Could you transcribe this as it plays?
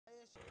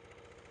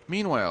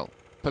Meanwhile,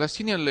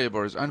 Palestinian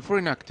laborers and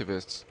foreign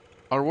activists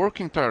are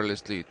working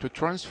tirelessly to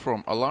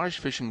transform a large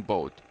fishing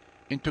boat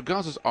into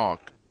Gaza's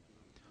Ark,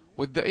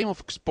 with the aim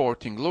of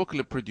exporting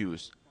locally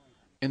produced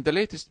in the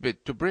latest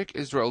bid to break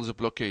Israel's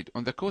blockade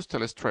on the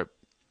coastal strip.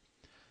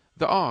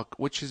 The Ark,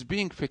 which is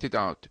being fitted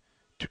out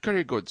to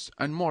carry goods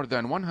and more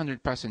than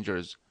 100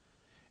 passengers,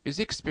 is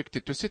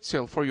expected to set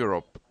sail for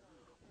Europe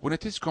when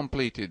it is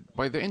completed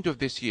by the end of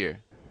this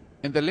year,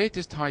 in the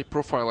latest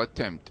high-profile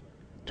attempt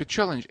to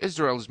challenge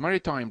Israel's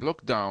maritime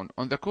lockdown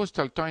on the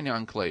coastal tiny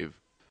enclave.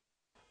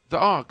 The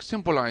Ark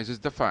symbolizes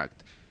the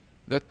fact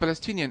that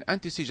Palestinian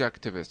anti-siege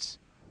activists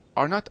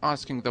are not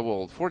asking the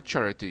world for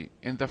charity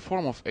in the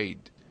form of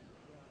aid,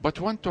 but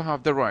want to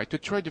have the right to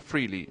trade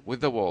freely with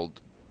the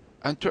world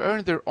and to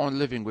earn their own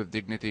living with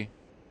dignity.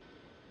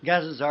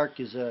 Gaza's Ark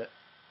is an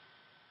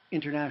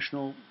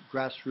international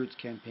grassroots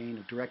campaign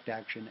of direct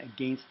action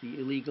against the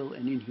illegal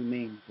and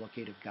inhumane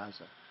blockade of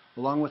Gaza.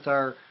 Along with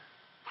our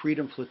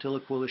Freedom Flotilla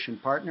Coalition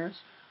partners,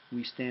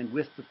 we stand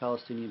with the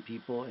Palestinian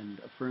people and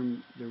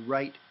affirm the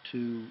right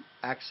to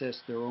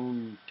access their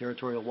own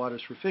territorial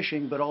waters for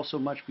fishing, but also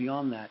much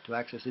beyond that, to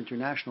access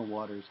international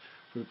waters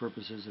for the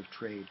purposes of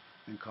trade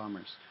and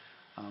commerce.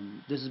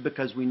 This is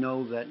because we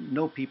know that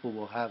no people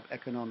will have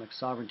economic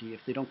sovereignty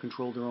if they don't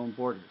control their own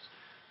borders.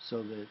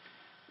 So that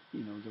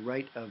the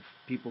right of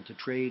people to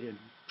trade and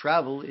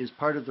travel is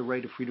part of the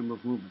right of freedom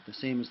of movement, the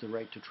same as the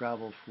right to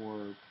travel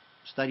for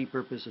study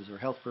purposes or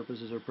health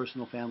purposes or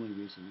personal family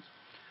reasons.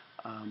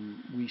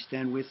 We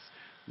stand with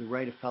the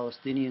right of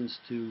Palestinians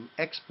to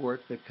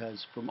export,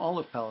 because from all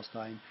of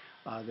Palestine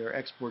there are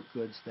export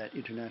goods that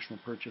international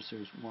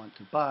purchasers want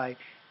to buy,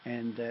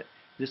 and that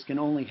this can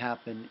only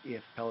happen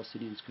if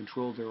Palestinians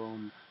control their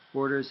own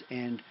borders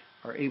and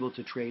are able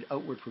to trade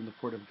outward from the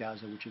port of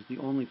Gaza, which is the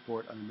only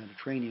port on the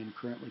Mediterranean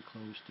currently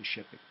closed to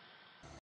shipping.